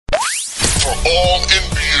For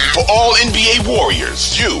all NBA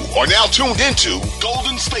warriors, you are now tuned into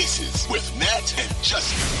Golden Spaces with Nat and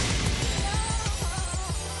Justin.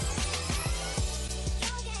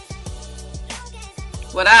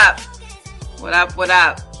 What up? What up? What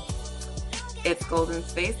up? It's Golden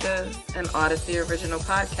Spaces, an Odyssey original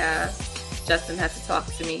podcast. Justin had to talk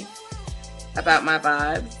to me about my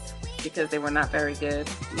vibes because they were not very good.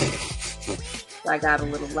 So I got a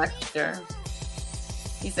little lecture.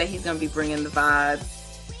 He said he's going to be bringing the vibes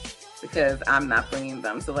because I'm not bringing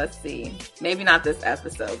them. So let's see. Maybe not this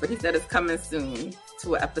episode, but he said it's coming soon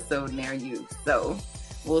to an episode near you. So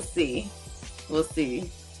we'll see. We'll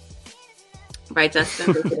see. Right,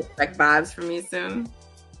 Justin? They could expect vibes from you soon?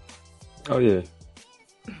 Oh, yeah.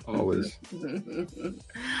 Always.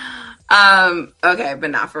 Okay,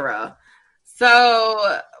 but not for real.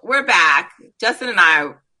 So we're back. Justin and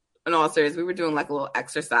I, in all seriousness, we were doing like a little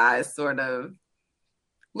exercise, sort of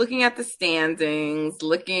looking at the standings,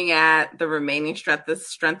 looking at the remaining strength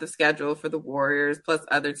of schedule for the Warriors plus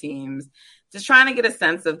other teams, just trying to get a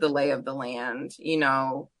sense of the lay of the land, you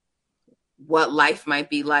know, what life might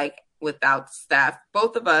be like without Steph.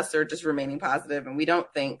 Both of us are just remaining positive, and we don't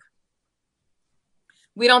think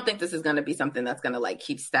this is going to be something that's going to like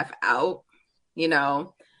keep Steph out, you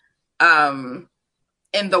know. In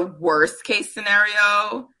the worst case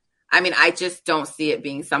scenario, I mean, I just don't see it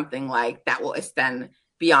being something like that will extend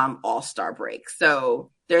beyond All-Star break.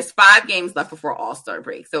 So there's 5 games left before All-Star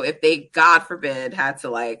break. So if they, God forbid, had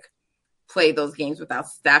to like play those games without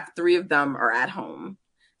Steph, 3 of them are at home.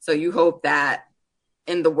 So you hope that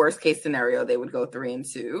in the worst case scenario, they would go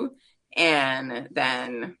 3-2. And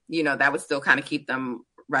then, you know, that would still kind of keep them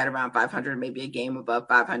right around 500, maybe a game above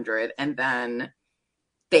 500. And then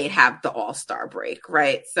they'd have the All-Star break,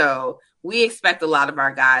 right? So we expect a lot of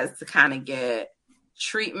our guys to kind of get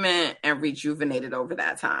treatment and rejuvenated over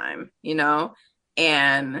that time, you know,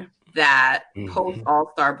 and that post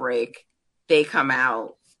All-Star break, they come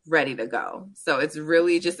out ready to go. So it's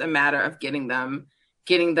really just a matter of getting them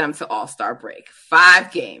to All-Star break.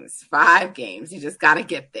 5 games. You just got to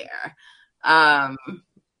get there.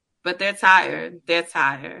 But they're tired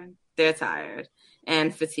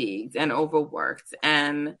and fatigued and overworked.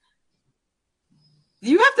 And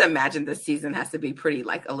you have to imagine this season has to be pretty,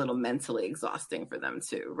 like, a little mentally exhausting for them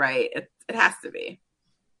too, right? It has to be.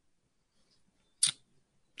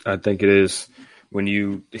 I think it is when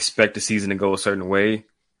you expect the season to go a certain way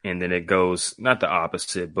and then it goes not the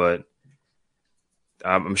opposite, but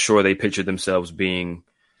I'm sure they pictured themselves being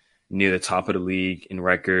near the top of the league in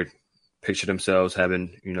record, picture themselves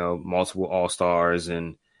having, you know, multiple All-Stars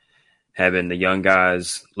and having the young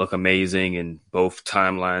guys look amazing, and both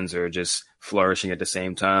timelines are just flourishing at the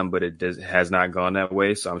same time, but it has not gone that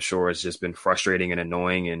way. So I'm sure it's just been frustrating and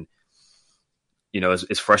annoying. And, you know,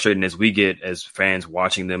 it's frustrating as we get as fans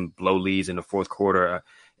watching them blow leads in the fourth quarter.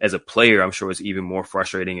 As a player, I'm sure it's even more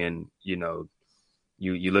frustrating. And, you know,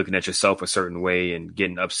 you looking at yourself a certain way and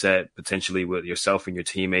getting upset potentially with yourself and your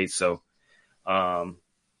teammates. So, yeah,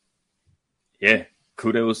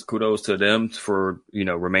 kudos to them for, you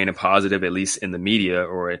know, remaining positive, at least in the media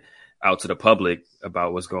or out to the public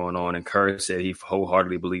about what's going on. And Kerr said he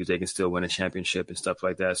wholeheartedly believes they can still win a championship and stuff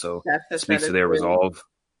like that. So speaks to their resolve.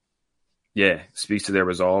 Yeah, speaks to their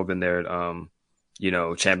resolve and their, you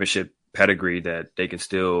know, championship pedigree that they can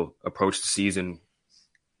still approach the season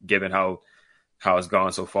given how it's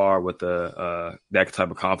gone so far with the that type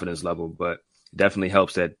of confidence level. But it definitely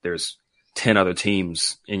helps that there's 10 other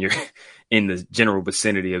teams in the general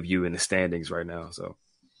vicinity of you in the standings right now. So,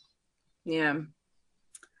 yeah.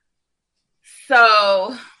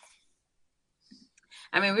 So,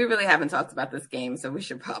 I mean, we really haven't talked about this game, so we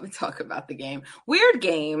should probably talk about the game. Weird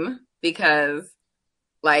game because,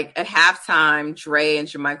 like, at halftime, Dre and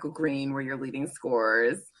JaMychal Green were your leading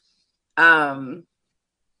scorers. It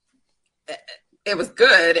was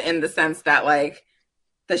good in the sense that, like,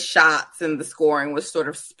 the shots and the scoring was sort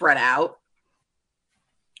of spread out,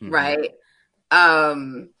 right?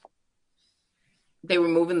 They were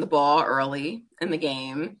moving the ball early in the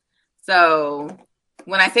game. So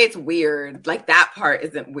when I say it's weird, like that part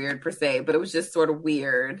isn't weird per se, but it was just sort of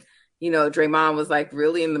weird. You know, Draymond was like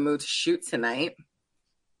really in the mood to shoot tonight.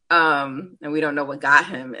 And we don't know what got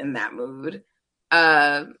him in that mood.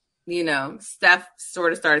 You know, Steph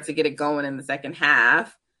sort of started to get it going in the second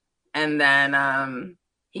half. And then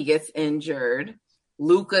he gets injured.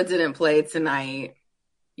 Luka didn't play tonight.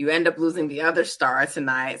 You end up losing the other star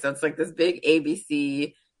tonight. So it's like this big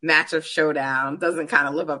ABC matchup showdown. Doesn't kind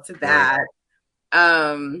of live up to that.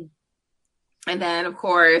 Right. And then, of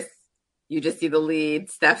course, you just see the lead,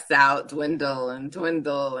 Steph's out, dwindle. And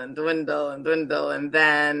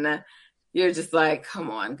then you're just like, come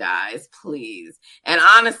on, guys, please. And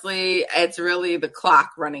honestly, it's really the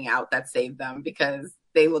clock running out that saved them because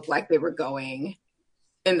they looked like they were going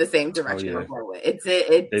in the same direction. Oh, yeah. Of it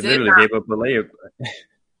They did literally not. gave up a layup.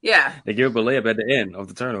 Yeah. They gave up a layup at the end of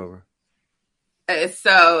the turnover.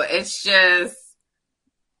 So it's just,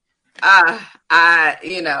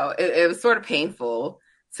 it was sort of painful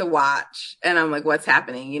to watch. And I'm like, what's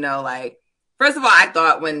happening? Like, first of all, I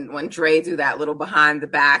thought when Dre do that little behind the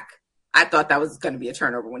back, I thought that was going to be a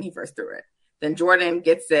turnover when he first threw it. Then Jordan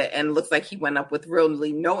gets it and looks like he went up with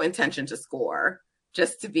really no intention to score,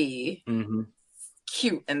 just to be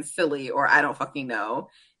cute and silly, or I don't fucking know.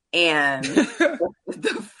 And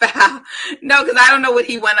the foul, no, because I don't know what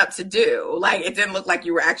he went up to do. Like, it didn't look like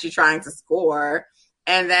you were actually trying to score.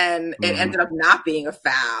 And then it ended up not being a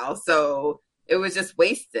foul. So it was just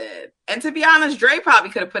wasted. And to be honest, Dre probably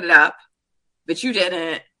could have put it up, but you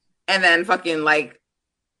didn't. And then fucking like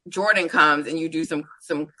Jordan comes and you do some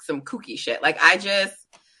kooky shit. Like, I just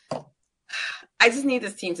need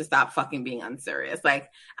this team to stop fucking being unserious. Like,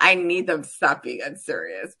 I need them to stop being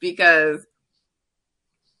unserious because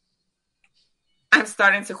I'm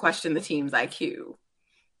starting to question the team's IQ.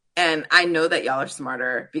 And I know that y'all are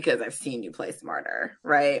smarter because I've seen you play smarter,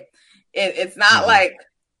 right? It's not like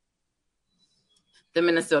the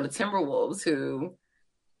Minnesota Timberwolves, who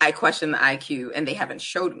I question the IQ and they haven't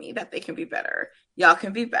showed me that they can be better. Y'all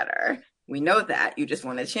can be better. We know that. You just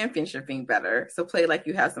won a championship being better. So play like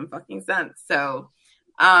you have some fucking sense. So,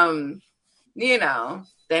 then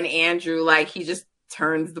Andrew, like, he just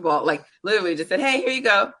turns the ball, like, literally just said, hey, here you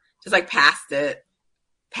go. Just like passed it,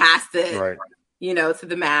 right, to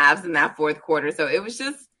the Mavs in that fourth quarter. So it was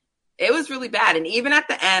really bad. And even at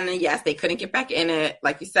the end, yes, they couldn't get back in it.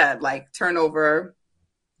 Like you said, like, turnover.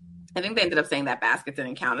 I think they ended up saying that basket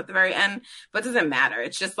didn't count at the very end, but it doesn't matter.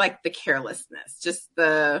 It's just like the carelessness, just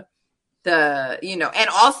and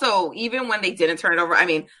also even when they didn't turn it over, I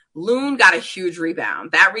mean, Loon got a huge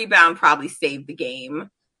rebound. That rebound probably saved the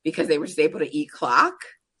game because they were just able to eat clock.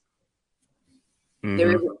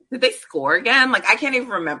 Did they score again? Like, I can't even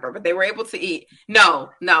remember, but they were able to eat.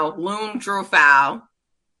 No, Loon drew a foul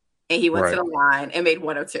and he went to the line and made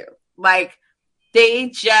 102. Like, they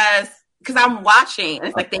just, because I'm watching and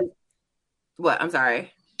it's like what? I'm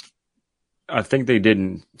sorry. I think they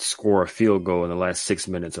didn't score a field goal in the last 6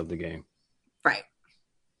 minutes of the game. Right.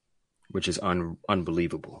 Which is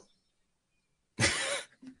unbelievable.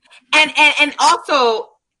 and also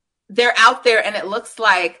they're out there and it looks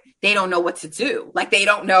like they don't know what to do. Like, they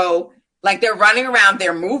don't know, like, they're running around,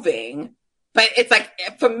 they're moving, but it's like,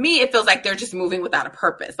 for me, it feels like they're just moving without a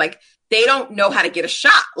purpose. Like, they don't know how to get a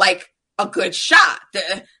shot, like a good shot.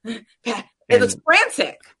 It looks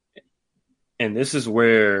frantic. And this is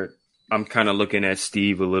where I'm kind of looking at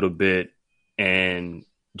Steve a little bit and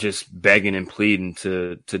just begging and pleading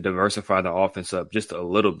to diversify the offense up just a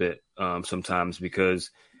little bit sometimes,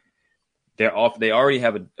 because they already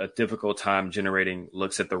have a difficult time generating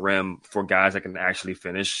looks at the rim for guys that can actually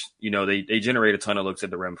finish. They generate a ton of looks at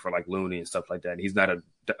the rim for like Looney and stuff like that. He's not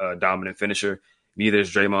a dominant finisher. Neither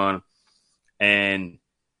is Draymond. And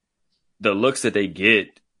the looks that they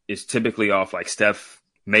get is typically off like Steph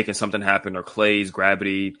making something happen or Clay's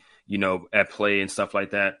gravity, at play and stuff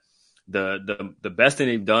like that. The best thing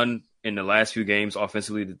they've done in the last few games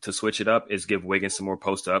offensively to switch it up is give Wiggins some more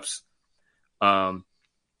post-ups.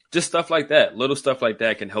 Just stuff like that, little stuff like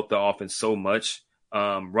that can help the offense so much.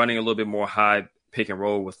 Running a little bit more high pick and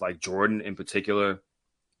roll with like Jordan in particular,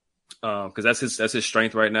 because that's his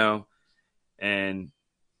strength right now. And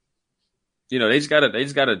they just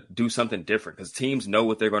gotta do something different because teams know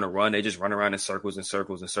what they're going to run. They just run around in circles and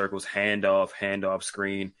circles and circles, hand off,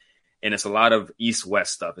 screen, and it's a lot of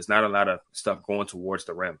east-west stuff. It's not a lot of stuff going towards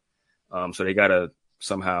the rim. So they gotta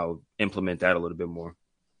somehow implement that a little bit more.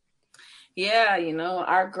 Yeah,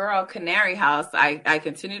 our girl Canary House, I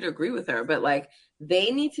continue to agree with her, but like,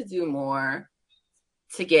 they need to do more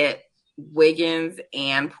to get Wiggins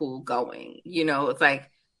and Poole going. It's like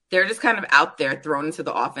they're just kind of out there thrown into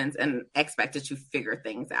the offense and expected to figure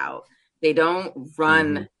things out. They don't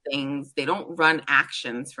run things. They don't run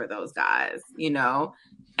actions for those guys, and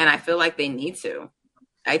I feel like they need to.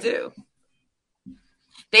 I do.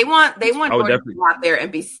 They want Jordan to go out there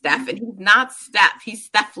and be Steph, and he's not Steph. He's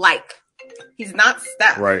Steph-like. He's not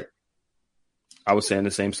Steph. Right. I was saying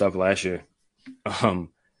the same stuff last year.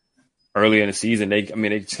 Early in the season, they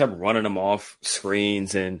just kept running them off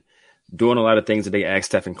screens and doing a lot of things that they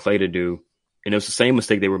asked Steph and Clay to do. And it was the same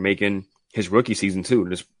mistake they were making his rookie season too.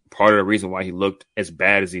 That's part of the reason why he looked as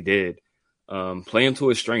bad as he did. Play him to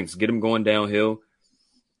his strengths, get him going downhill.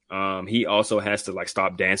 He also has to like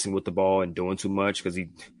stop dancing with the ball and doing too much because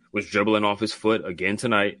was dribbling off his foot again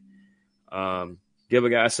tonight. Give a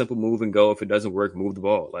guy a simple move and go. If it doesn't work, move the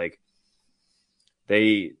ball. Like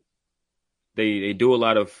they do a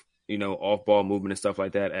lot of, off ball movement and stuff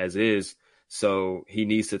like that as is. So he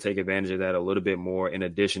needs to take advantage of that a little bit more in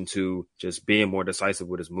addition to just being more decisive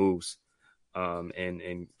with his moves,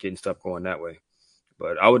 and getting stuff going that way.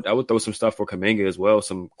 But I would throw some stuff for Kuminga as well.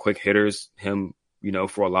 Some quick hitters, him,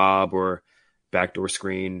 for a lob or backdoor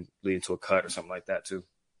screen leading to a cut or something like that too.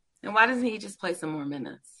 And why doesn't he just play some more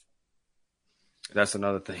minutes? That's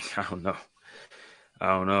another thing. I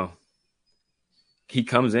don't know. He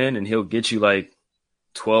comes in and he'll get you like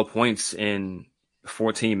 12 points in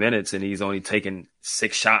 14 minutes and he's only taking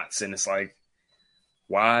 6 shots. And it's like,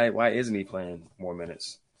 why isn't he playing more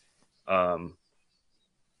minutes? I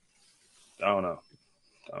don't know.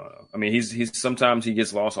 I mean, he's sometimes he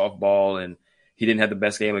gets lost off ball and he didn't have the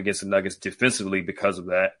best game against the Nuggets defensively because of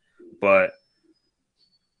that. But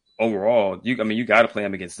overall, you got to play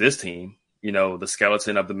him against this team. The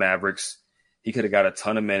skeleton of the Mavericks. He could have got a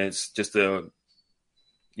ton of minutes just to,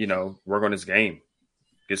 work on his game,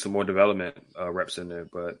 get some more development reps in there.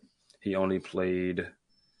 But he only played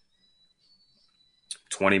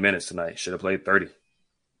 20 minutes tonight. Should have played 30,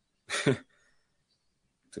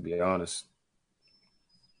 to be honest.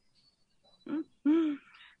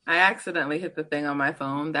 I accidentally hit the thing on my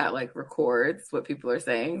phone that records what people are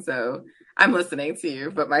saying. So I'm listening to you,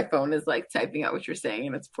 but my phone is typing out what you're saying,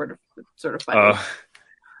 and it's sort of funny.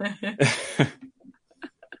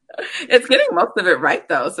 It's getting most of it right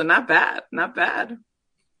though, so not bad.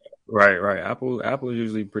 Right. Apple is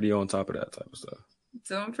usually pretty on top of that type of stuff.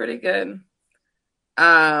 Doing pretty good.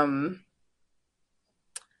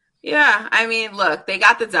 Yeah, I mean, look, they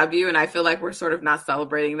got the W, and I feel like we're sort of not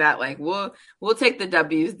celebrating that. We'll take the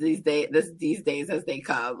W's these days as they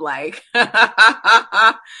come.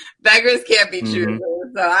 Beggars can't be choosers.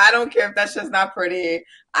 So I don't care if that's just not pretty.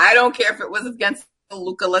 I don't care if it was against the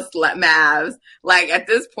Luka-less Mavs. At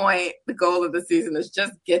this point, the goal of the season is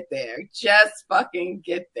just get there. Just fucking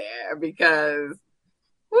get there because,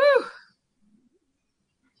 woo.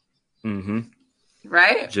 Mm-hmm.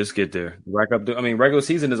 Right? Just get there. Rack up. Regular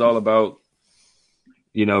season is all about,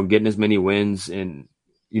 getting as many wins and,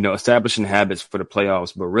 establishing habits for the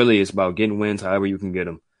playoffs. But really, it's about getting wins however you can get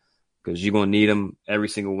them, because you're gonna need them. Every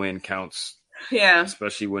single win counts. Yeah.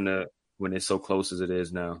 Especially when it's so close as it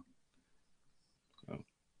is now. So,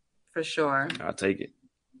 for sure. I'll take it.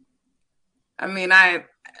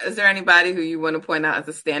 Is there anybody who you want to point out as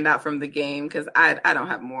a standout from the game? Because I don't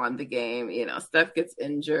have more on the game. Steph gets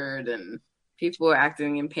injured and people are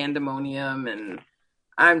acting in pandemonium, and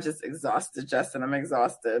I'm just exhausted, Justin. I'm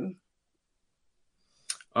exhausted.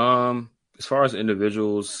 As far as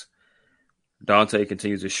individuals, Dante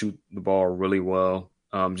continues to shoot the ball really well.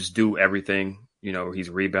 Just do everything.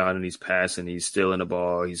 He's rebounding, he's passing, he's stealing the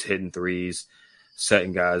ball, he's hitting threes,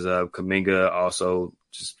 setting guys up. Kuminga also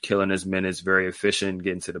just killing his minutes, very efficient,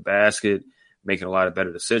 getting to the basket, making a lot of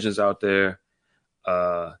better decisions out there.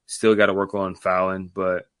 Still got to work on fouling,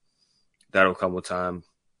 but that'll come with time.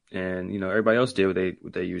 And, everybody else did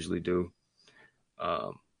what they usually do.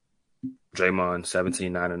 Draymond,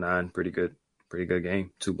 17, 9 and 9. Pretty good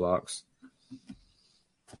game. 2 blocks.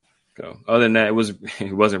 So other than that,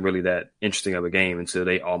 it wasn't really that interesting of a game until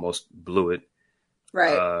they almost blew it.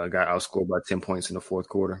 Right. Got outscored by 10 points in the fourth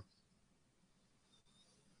quarter.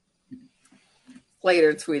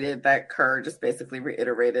 Slater tweeted that Kerr just basically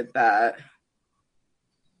reiterated that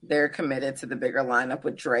they're committed to the bigger lineup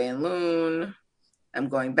with Dre and Loon. I'm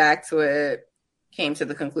going back to it. Came to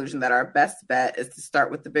the conclusion that our best bet is to start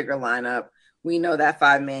with the bigger lineup. We know that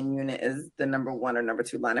 5-man unit is the number 1 or number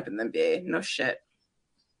 2 lineup in the NBA. No shit.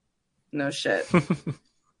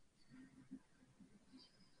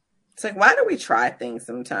 It's why do we try things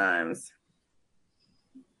sometimes?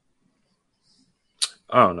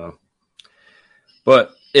 I don't know.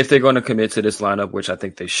 But if they're going to commit to this lineup, which I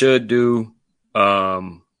think they should do,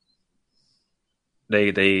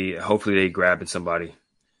 they hopefully they grabbing somebody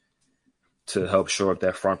to help shore up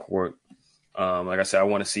that front court. Like I said, I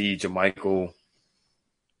want to see JaMychal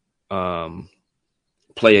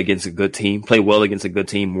play against a good team, play well against a good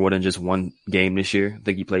team more than just one game this year. I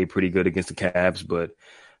think he played pretty good against the Cavs, but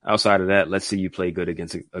outside of that, let's see you play good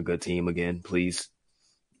against a good team again, please.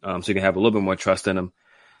 So you can have a little bit more trust in him.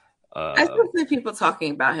 I still see people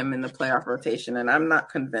talking about him in the playoff rotation, and I'm not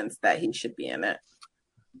convinced that he should be in it.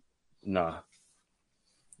 Nah.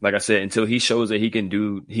 Like I said, until he shows that he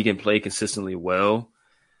can play consistently well,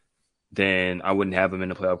 then I wouldn't have him in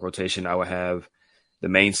the playoff rotation. I would have the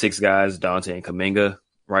main 6 guys, Dante and Kuminga,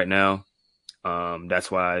 right now. That's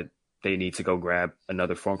why they need to go grab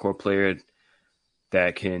another front court player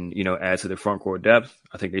that can, add to the front court depth.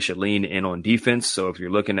 I think they should lean in on defense. So if you're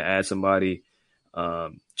looking to add somebody,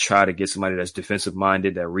 try to get somebody that's defensive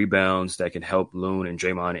minded, that rebounds, that can help Loon and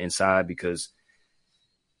Draymond inside, because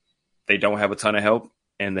they don't have a ton of help.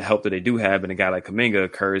 And the help that they do have in a guy like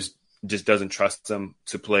Kuminga, Kurz just doesn't trust them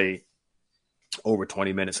to play over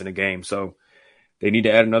 20 minutes in a game. So they need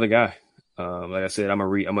to add another guy. Like I said, I'm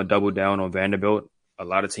a double down on Vanderbilt. A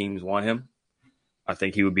lot of teams want him. I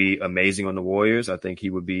think he would be amazing on the Warriors. I think he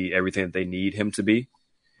would be everything that they need him to be.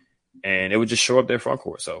 And it would just show up their front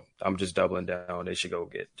court. So I'm just doubling down. They should go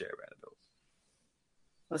get Jared Vanderbilt.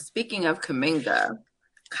 Well, speaking of Kuminga,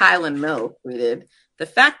 Kylan Mill tweeted, the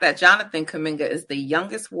fact that Jonathan Kuminga is the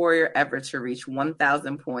youngest Warrior ever to reach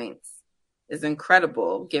 1,000 points is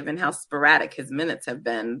incredible, given how sporadic his minutes have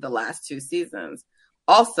been the last 2 seasons.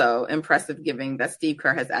 Also impressive, given that Steve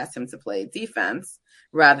Kerr has asked him to play defense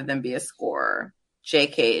rather than be a scorer.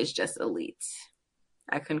 JK is just elite.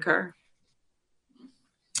 I concur.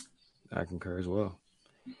 I concur as well.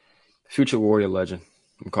 Future Warrior legend.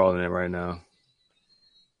 I'm calling it right now.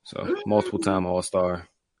 So multiple time All-Star,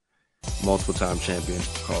 multiple time champion.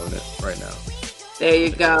 Calling it right now. There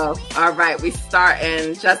you go. All right, we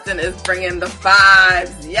starting. Justin is bringing the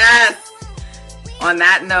vibes. Yes. On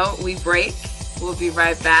that note, we break. We'll be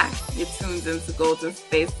right back. You're tuned into Golden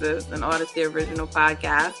Spaces, an Odyssey original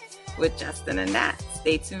podcast with Justin and Nat.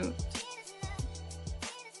 Stay tuned.